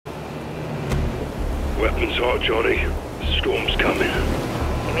Weapons hot, Johnny. Storm's coming.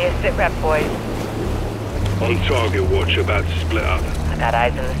 Give me a sit rep, boys. On target, watch about to split up. I got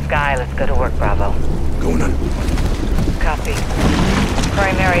eyes in the sky. Let's go to work, Bravo. Going on. Copy.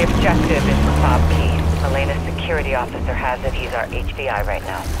 Primary objective is for Bob Key. Elena's security officer has it. He's our HVI right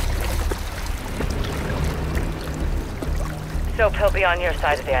now. Soap, he'll be on your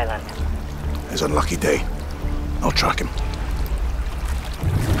side of the island. His unlucky day. I'll track him.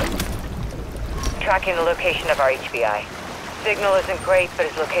 Tracking the location of our HVI. Signal isn't great, but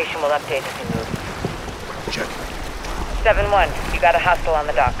his location will update as he moves. Check. 7-1, you got a hostile on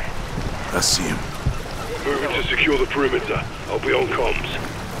the dock. I see him. Moving to secure the perimeter. I'll be on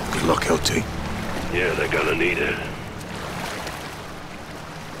comms. Good luck, LT. Yeah, they're gonna need it.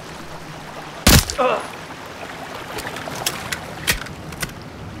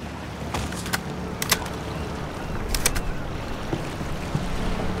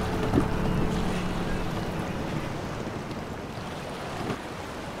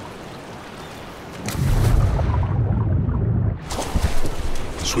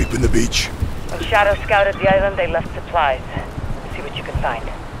 Sweeping the beach. When Shadow scouted the island, they left supplies. See what you can find.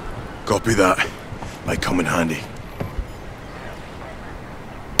 Copy that. Might come in handy.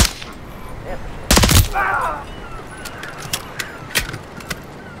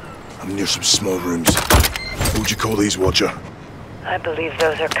 I'm near some small rooms. What would you call these, Watcher? I believe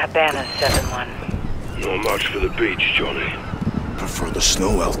those are cabanas, 7-1. Not much for the beach, Johnny. Prefer the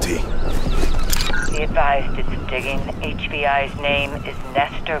snow, LT. Be advised, did some digging. HVI's name is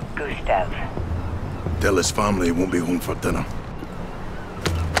Nestor Gustav. Tell his family won't be home for dinner.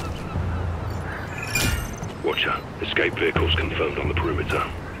 Watcher, escape vehicles confirmed on the perimeter.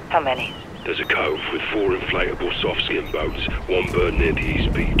 How many? There's a cove with 4 inflatable soft-skin boats, 1 bird near the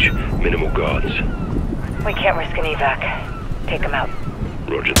east beach. Minimal guards. We can't risk an evac. Take them out.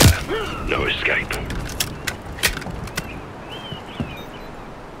 Roger that. No escape.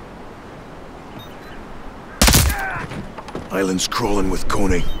 Island's crawling with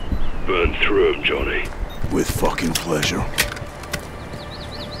Coney. Burn through him, Johnny. With fucking pleasure.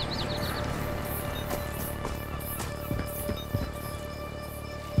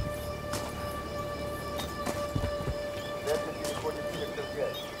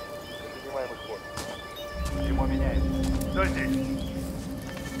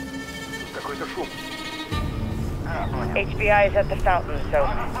 HVI is at the fountain, so...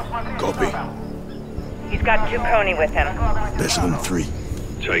 Copy. He's got 2 Coney with him. Better than 3.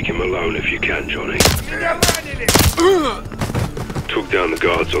 Take him alone if you can, Johnny. Took down the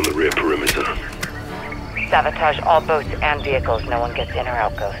guards on the rear perimeter. Sabotage all boats and vehicles. No one gets in or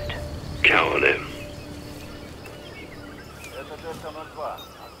out, Ghost. Count on him.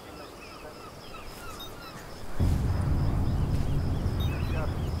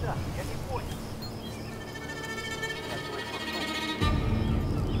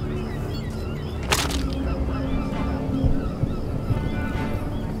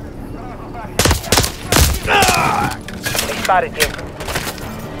 They spotted you.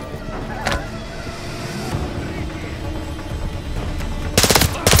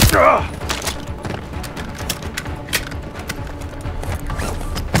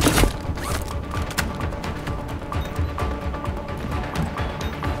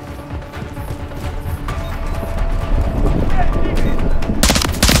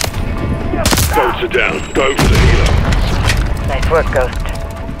 Boats are down. Go for the healer. Nice work, Ghost.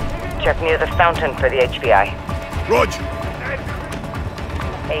 Check near the fountain for the HVI. Roger.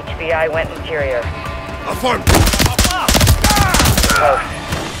 HVI went interior. Affirm. Close.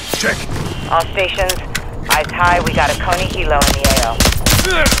 Check. All stations, eyes high. We got a Coney Hilo in the AO.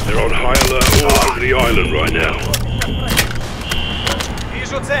 They're on high alert all over the island right now.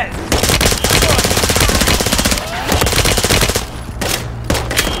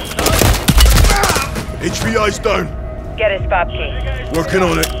 HVI's down. Get his Bob Key. Working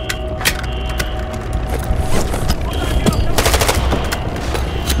on it.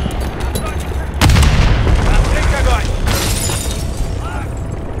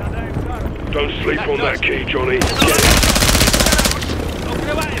 Don't sleep on that key, Johnny. Get it.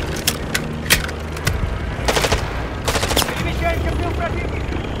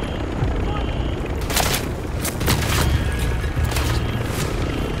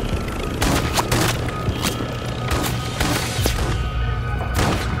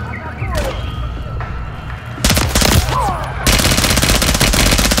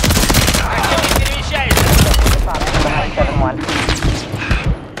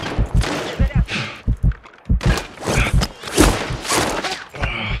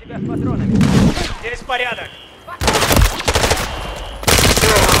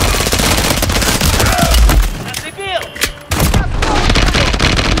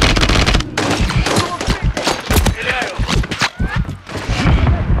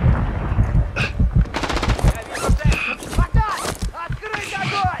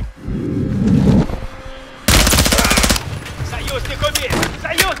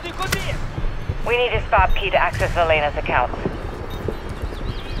 We need his fob key to access Elena's accounts.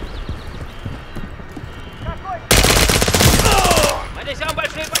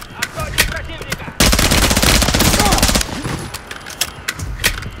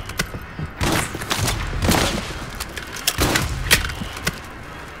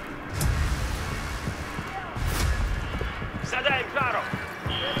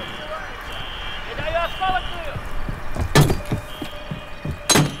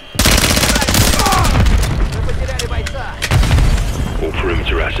 All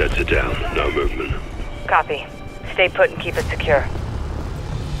perimeter assets are down. No movement. Copy. Stay put and keep it secure.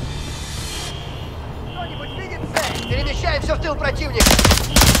 Перемещаем все в тыл противника.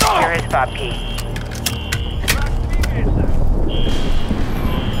 Here is fob key.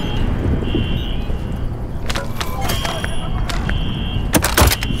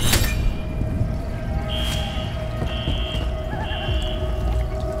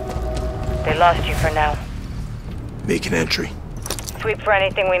 They lost you for now. Make an entry. Sweep for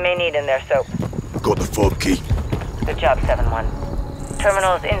anything we may need in there, Soap. Got the fob key. Good job, 7-1.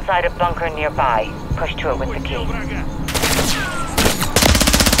 Terminal is inside a bunker nearby. Push to it with the key.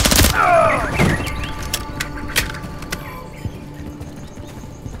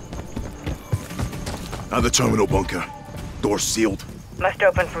 At the terminal bunker. Doors sealed. Must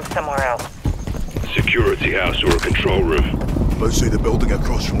open from somewhere else. Security house or a control room. Outside the building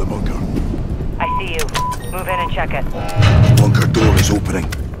across from the bunker. I see you. Move in and check it. Bunker door is opening.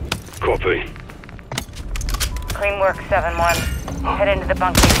 Copy. Clean work, 7-1. Head into the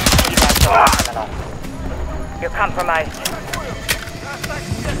bunker and see that door terminal. You're compromised.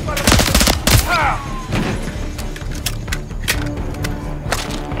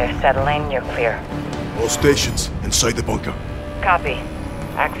 They're settling. You're clear. All stations inside the bunker. Copy.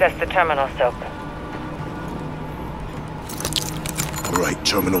 Access the terminal, Soap. All right,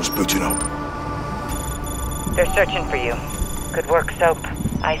 terminal's booting up. They're searching for you. Good work, Soap.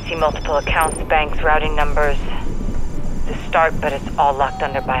 I see multiple accounts, banks, routing numbers. The start, but it's all locked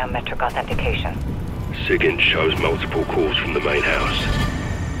under biometric authentication. SIGINT shows multiple calls from the main house.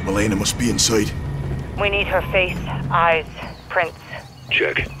 Milena must be inside. We need her face, eyes, prints.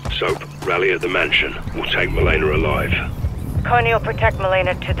 Check. Soap, rally at the mansion. We'll take Milena alive. Coney will protect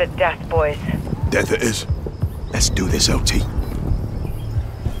Milena to the death, boys. Death it is. Let's do this, LT.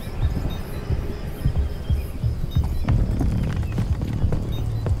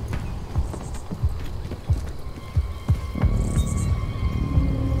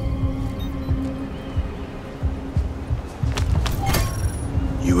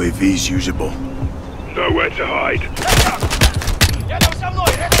 UAV's usable. Nowhere to hide. Рядом со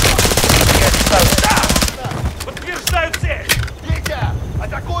мной! You're exposed. Подтверждаю цель! Витя!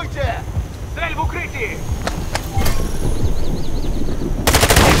 Атакуйте! Цель в укрытии!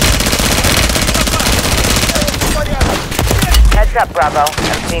 Heads up, Bravo.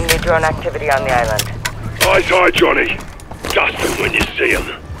 I'm seeing new drone activity on the island. Eyes high, Johnny. Dust them when you see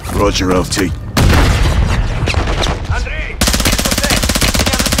them. Roger, LT. Андрей!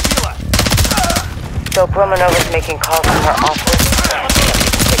 Меня зацепило! So Romanova's making calls from her office.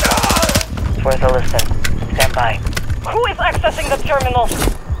 It's worth a listen. Stand by. Who is accessing the terminal?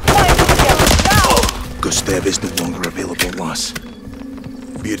 Find him now! Gustav is no longer available, lass.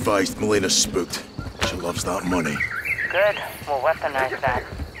 Be advised, Milena's spooked. She loves that money. Good. We'll weaponize that.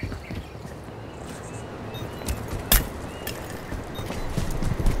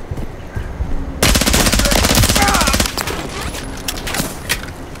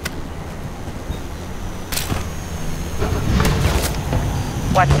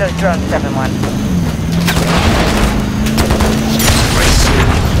 Watch those drones, 7-1.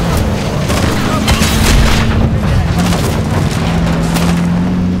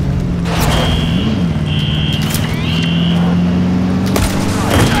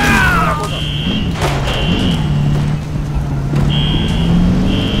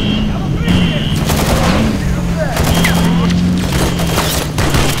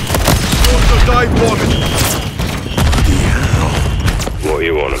 Dive bombing! What are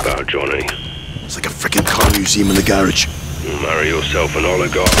you on about, Johnny? It's like a freaking car museum in the garage. You'll marry yourself an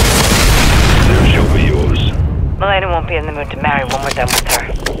oligarch. Soon she'll be yours. Milena won't be in the mood to marry when we're done with her.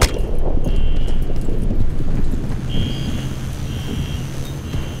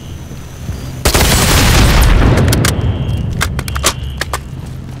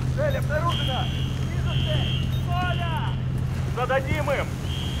 Цель обнаружена! Вижу цель! Коля! Зададим им!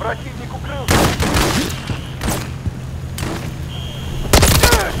 Противник укрылся!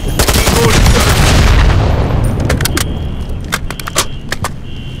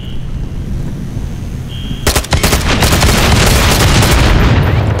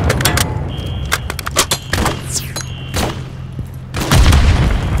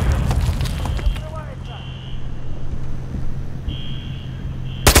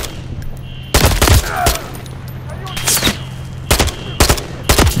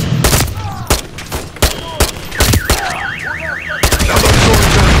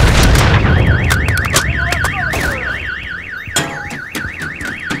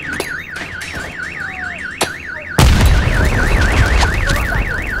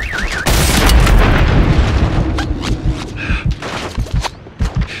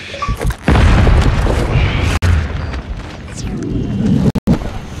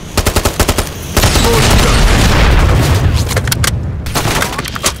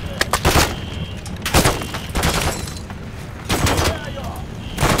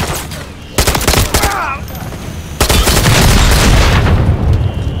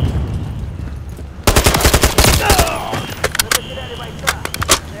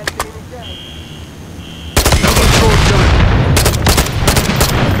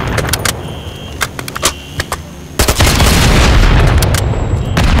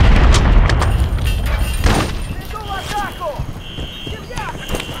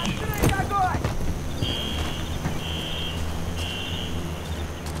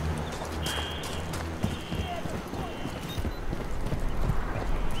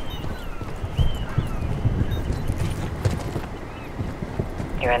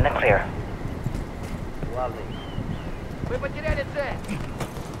 You're in the clear. Главный. Мы потеряли цель.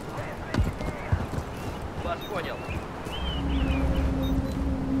 Вас понял.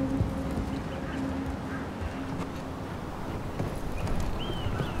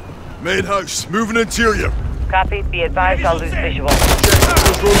 Main house, moving interior. Copy. Be advised I'll lose visual.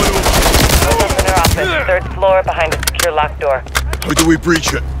 Check, rolling over. Open in her office, third floor, behind a secure locked door. How do we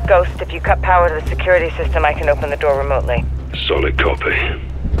breach it? Ghost, if you cut power to the security system, I can open the door remotely. Solid copy.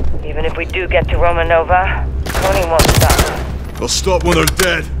 Even if we do get to Romanova, Coney won't stop. They'll stop when they're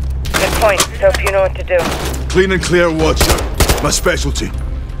dead. Good point. Soap, you know what to do. Clean and clear watcher. My specialty.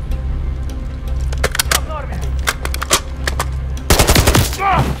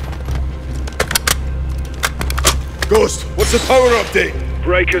 Ghost, what's the power update?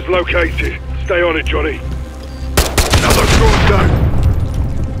 Breakers located. Stay on it, Johnny. Another drone down.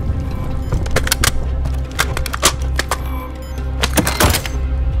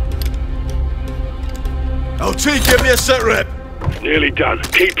 LT, give me a sit rep. Nearly done.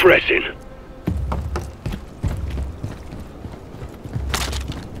 Keep pressing.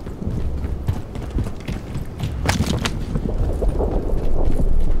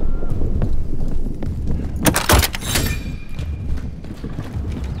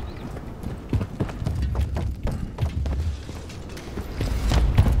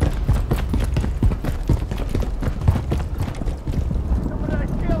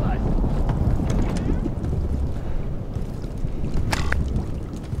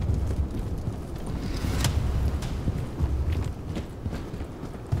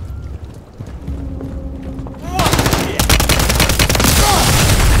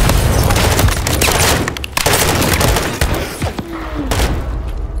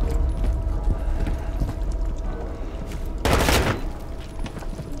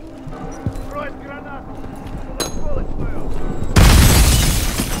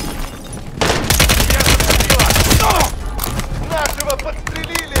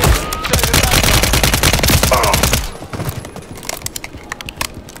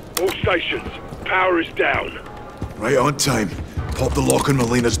 All stations, power is down. Right on time. Pop the lock on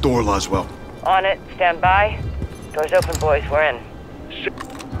Melina's door, Laswell. On it. Stand by. Doors open, boys. We're in.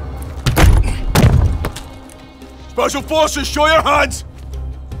 Special forces, show your hands!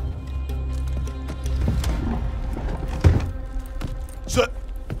 Sit.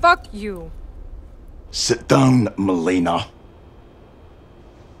 Fuck you. Sit down, Melina.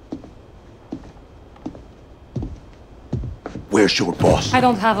 Where's your boss? I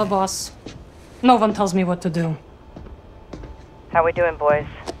don't have a boss. No one tells me what to do. How we doing, boys?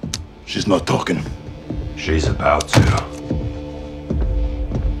 She's not talking. She's about to.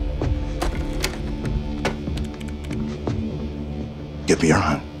 Give me your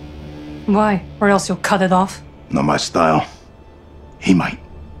hand. Why? Or else you'll cut it off? Not my style. He might.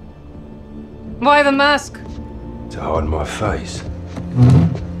 Why the mask? To hide my face.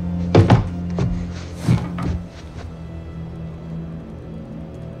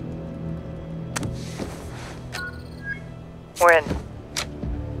 We're in.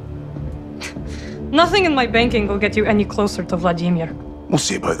 Nothing in my banking will get you any closer to Vladimir. We'll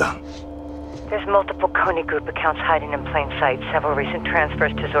see about that. There's multiple Coney Group accounts hiding in plain sight. Several recent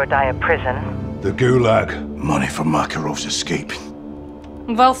transfers to Zordaya prison. The Gulag. Money for Makarov's escape.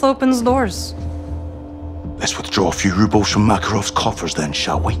 Wealth opens doors. Let's withdraw a few rubles from Makarov's coffers then,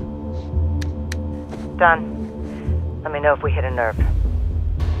 shall we? Done. Let me know if we hit a nerve.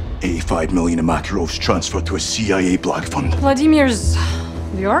 85 million of Makarov's transferred to a CIA black fund. Vladimir's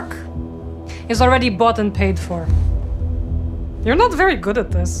York is already bought and paid for. You're not very good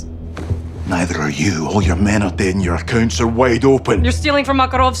at this. Neither are you. All your men are dead and your accounts are wide open. You're stealing from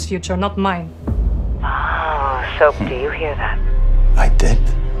Makarov's future, not mine. Oh, Soap, do you hear that? I did.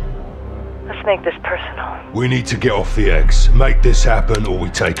 Let's make this personal. We need to get off the X. Make this happen or we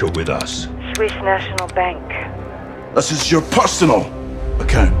take her with us. Swiss National Bank. This is your personal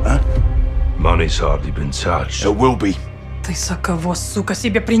account, huh? Money's hardly been touched. It will be. Ты за кого, сука,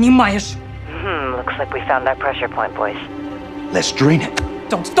 себе принимаешь? Looks like we found that pressure point, boys. Let's drain it.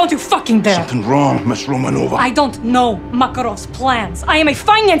 Don't you fucking dare! Something wrong, Miss Romanova. I don't know Makarov's plans. I am a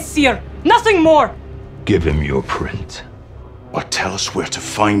financier, nothing more! Give him your print. Or tell us where to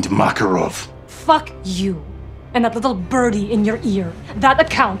find Makarov. Fuck you. And that little birdie in your ear. That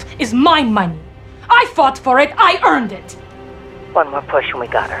account is my money. I fought for it, I earned it. One more push and we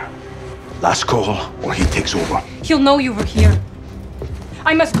got her. Last call, or he takes over. He'll know you were here.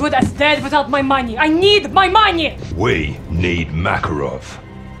 I'm as good as dead without my money. I need my money! We need Makarov.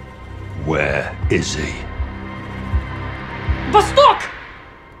 Where is he? Vostok!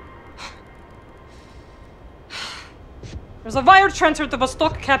 There's a wire transfer to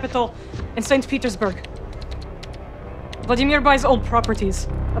Vostok Capital in St. Petersburg. Vladimir buys old properties,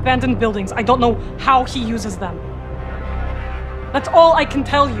 abandoned buildings. I don't know how he uses them. That's all I can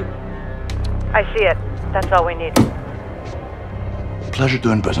tell you. I see it. That's all we need. Pleasure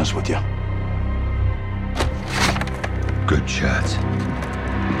doing business with you. Good chat.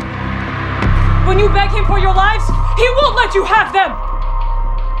 When you beg him for your lives, he won't let you have them!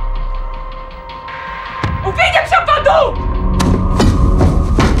 Увидимся в аду!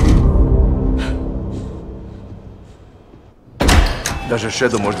 Даже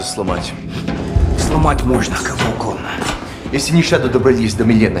Шэду можно сломать. Сломать можно кого угодно. Если не Шэду добрались до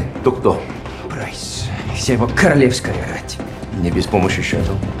Милены, то кто? Прайс. Вся его королевская рать. Не без помощи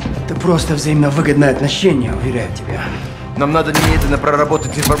Шэду. Это просто взаимовыгодное отношение, уверяю тебя. Нам надо немедленно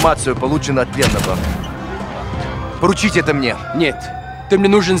проработать информацию, полученную от пленного. Поручите это мне. Нет, ты мне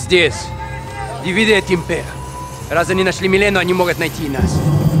нужен здесь. Дивиде Тимпе. Раз они нашли Милену, они могут найти и нас.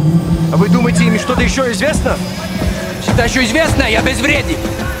 А вы думаете, им что-то еще известно? Что-то еще известно, я безвреден.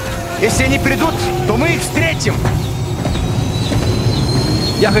 Если они придут, то мы их встретим.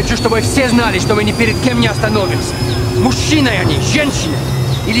 Я хочу, чтобы все знали, что мы ни перед кем не остановимся. Мужчины они, женщины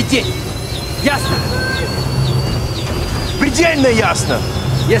или дети. Ясно? Предельно ясно.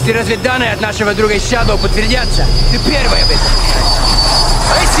 Если разведданные от нашего друга Shadow подтвердятся, ты первый об этом узнаешь.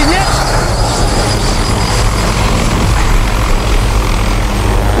 А если нет?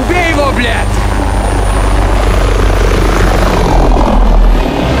 Убей его, блядь!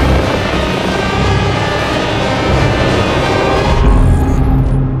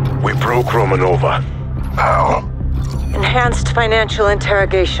 We broke Romanova. How? Enhanced financial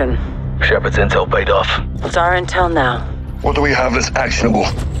interrogation. Shepard's intel paid off. It's our intel now. What do we have that's actionable?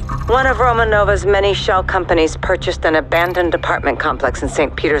 One of Romanova's many shell companies purchased an abandoned apartment complex in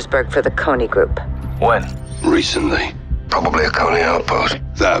St. Petersburg for the Coney Group. When? Recently. Probably a Coney outpost.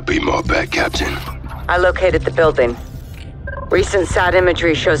 That'd be my bet, Captain. I located the building. Recent SAT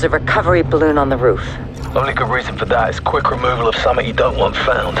imagery shows a recovery balloon on the roof. Only good reason for that is quick removal of something you don't want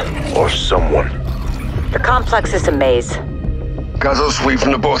found. Or someone. The complex is a maze. Guys will sweep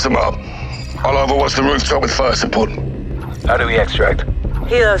from the bottom up. I'll overwatch the rooftop with fire support. How do we extract?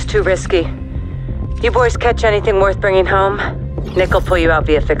 Helo's too risky. You boys catch anything worth bringing home? Nick will pull you out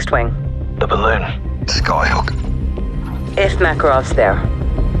via fixed wing. The balloon. Skyhook. If Makarov's there.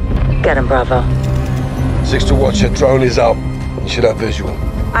 Get him, Bravo. 6 to watch, your drone is up. You should have visual.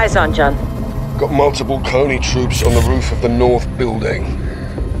 Eyes on, John. Got multiple Coney troops on the roof of the north building.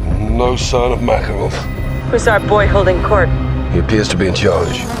 No sign of Makarov. Who's our boy holding court? He appears to be in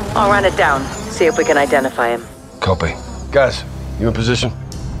charge. I'll run it down. See if we can identify him. Copy. Guys, you in position?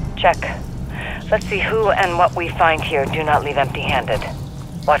 Check. Let's see who and what we find here. Do not leave empty-handed.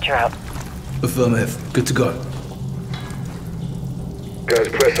 Watch her out. Affirmative. Good to go. Guys,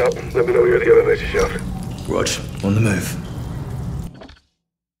 press up. Let me know you're at the elevator shaft. Rog, on the move.